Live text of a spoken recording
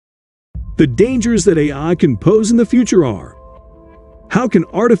The dangers that AI can pose in the future are: how can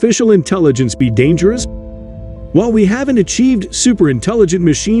artificial intelligence be dangerous? While we haven't achieved super-intelligent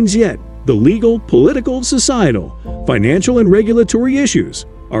machines yet, the legal, political, societal, financial, and regulatory issues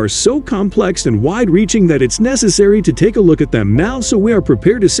are so complex and wide-reaching that it's necessary to take a look at them now so we are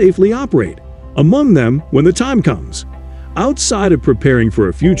prepared to safely operate among them when the time comes. Outside of preparing for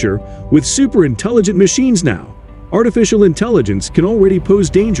a future with super-intelligent machines now, artificial intelligence can already pose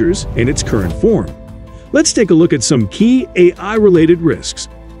dangers in its current form. Let's take a look at some key AI-related risks.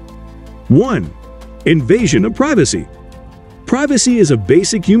 1. Invasion of privacy. Privacy is a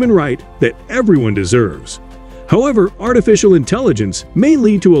basic human right that everyone deserves. However, artificial intelligence may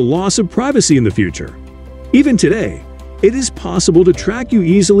lead to a loss of privacy in the future. Even today, it is possible to track you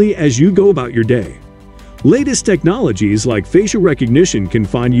easily as you go about your day. Latest technologies like facial recognition can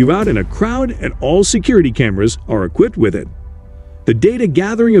find you out in a crowd, and all security cameras are equipped with it. The data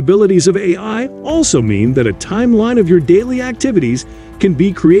gathering abilities of AI also mean that a timeline of your daily activities can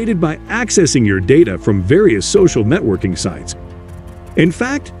be created by accessing your data from various social networking sites. In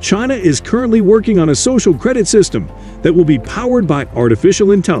fact, China is currently working on a social credit system that will be powered by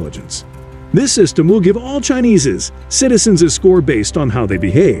artificial intelligence. This system will give all Chinese citizens a score based on how they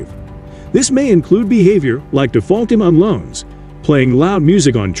behave. This may include behavior like defaulting on loans, playing loud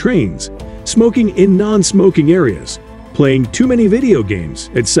music on trains, smoking in non-smoking areas, playing too many video games,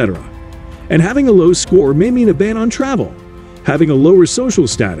 etc. And having a low score may mean a ban on travel, having a lower social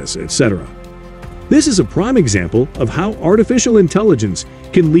status, etc. This is a prime example of how artificial intelligence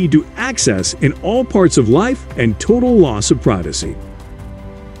can lead to access in all parts of life and total loss of privacy.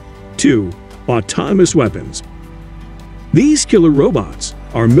 2. Autonomous weapons. These killer robots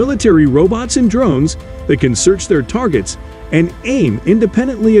are military robots and drones that can search their targets and aim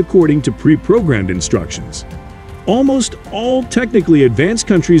independently according to pre-programmed instructions. Almost all technically advanced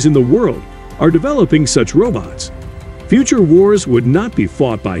countries in the world are developing such robots. Future wars would not be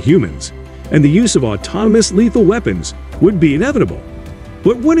fought by humans, and the use of autonomous lethal weapons would be inevitable.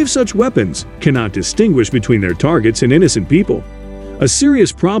 But what if such weapons cannot distinguish between their targets and innocent people? A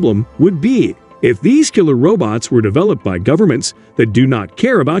serious problem would be if these killer robots were developed by governments that do not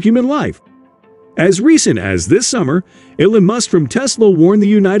care about human life. As recent as this summer, Elon Musk from Tesla warned the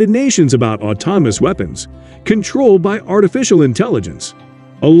United Nations about autonomous weapons controlled by artificial intelligence.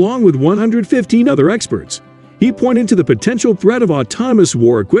 Along with 115 other experts, he pointed to the potential threat of autonomous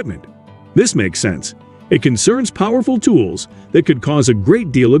war equipment. This makes sense. It concerns powerful tools that could cause a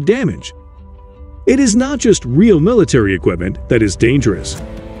great deal of damage. It is not just real military equipment that is dangerous.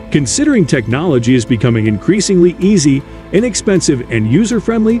 Considering technology is becoming increasingly easy, inexpensive, and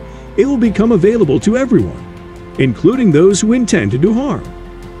user-friendly, it will become available to everyone, including those who intend to do harm.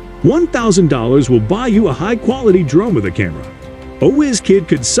 $1,000 will buy you a high-quality drone with a camera. A WizKid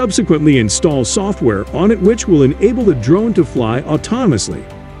could subsequently install software on it which will enable the drone to fly autonomously.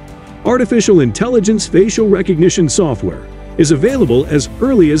 Artificial intelligence facial recognition software is available as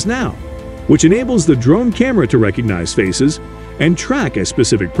early as now, which enables the drone camera to recognize faces and track a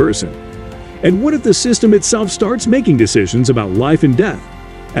specific person. And what if the system itself starts making decisions about life and death,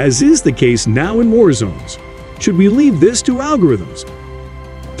 as is the case now in war zones? Should we leave this to algorithms?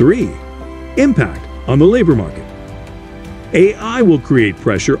 3. Impact on the labor market. AI will create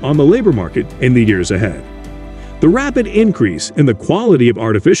pressure on the labor market in the years ahead. The rapid increase in the quality of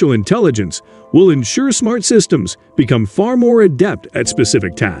artificial intelligence will ensure smart systems become far more adept at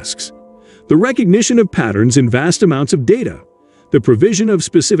specific tasks. The recognition of patterns in vast amounts of data, the provision of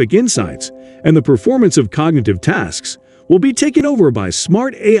specific insights, and the performance of cognitive tasks will be taken over by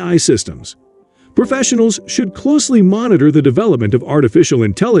smart AI systems. Professionals should closely monitor the development of artificial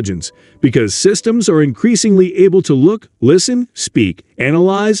intelligence because systems are increasingly able to look, listen, speak,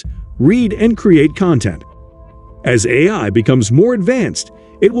 analyze, read, and create content. As AI becomes more advanced,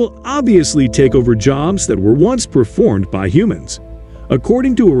 it will obviously take over jobs that were once performed by humans.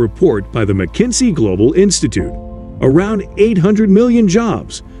 According to a report by the McKinsey Global Institute, around 800 million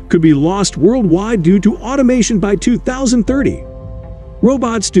jobs could be lost worldwide due to automation by 2030.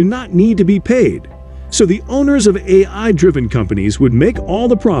 Robots do not need to be paid, so the owners of AI-driven companies would make all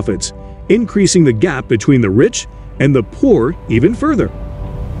the profits, increasing the gap between the rich and the poor even further.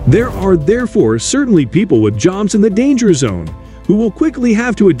 There are therefore certainly people with jobs in the danger zone who will quickly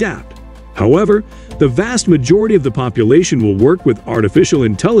have to adapt. However, the vast majority of the population will work with artificial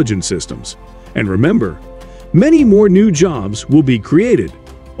intelligence systems. And remember, many more new jobs will be created,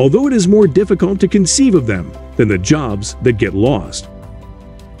 although it is more difficult to conceive of them than the jobs that get lost.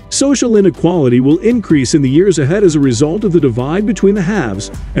 Social inequality will increase in the years ahead as a result of the divide between the haves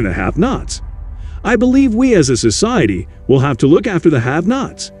and the have-nots. I believe we as a society will have to look after the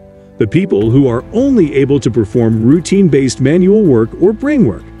have-nots. the people who are only able to perform routine-based manual work or brain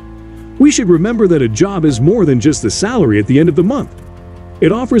work. We should remember that a job is more than just the salary at the end of the month.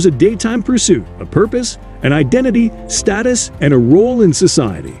 It offers a daytime pursuit, a purpose, an identity, status, and a role in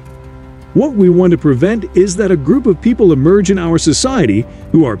society. What we want to prevent is that a group of people emerge in our society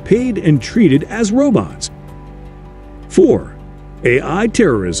who are paid and treated as robots. 4. AI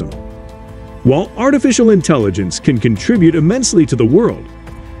terrorism. While artificial intelligence can contribute immensely to the world,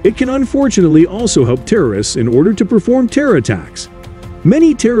 it can unfortunately also help terrorists in order to perform terror attacks.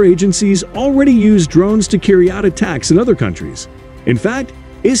 Many terror agencies already use drones to carry out attacks in other countries. In fact,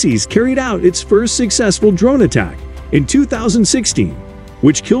 ISIS carried out its first successful drone attack in 2016,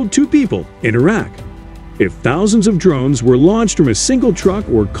 which killed 2 people in Iraq. If thousands of drones were launched from a single truck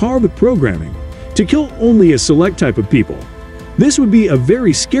or car with programming to kill only a select type of people, this would be a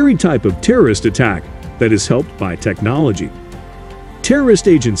very scary type of terrorist attack that is helped by technology. Terrorist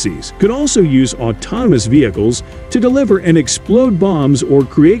agencies could also use autonomous vehicles to deliver and explode bombs or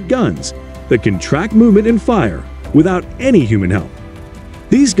create guns that can track movement and fire without any human help.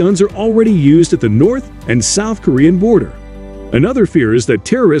 These guns are already used at the North and South Korean border. Another fear is that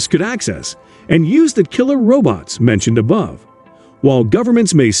terrorists could access and use the killer robots mentioned above. While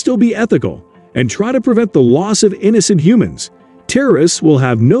governments may still be ethical and try to prevent the loss of innocent humans, terrorists will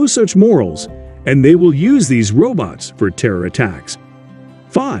have no such morals, and they will use these robots for terror attacks.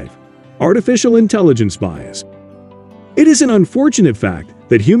 5. Artificial intelligence bias. It is an unfortunate fact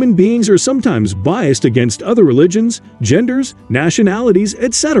that human beings are sometimes biased against other religions, genders, nationalities,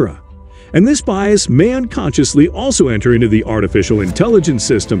 etc. And this bias may unconsciously also enter into the artificial intelligence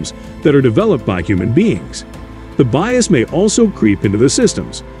systems that are developed by human beings. The bias may also creep into the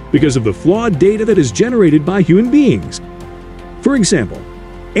systems because of the flawed data that is generated by human beings. For example,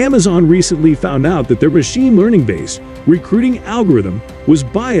 Amazon recently found out that their machine learning-based recruiting algorithm was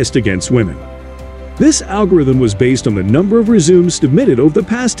biased against women. This algorithm was based on the number of resumes submitted over the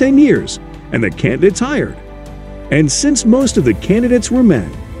past 10 years and the candidates hired. And since most of the candidates were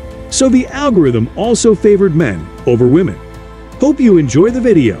men, so the algorithm also favored men over women. Hope you enjoy the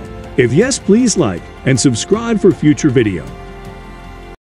video. If yes, please like and subscribe for future video.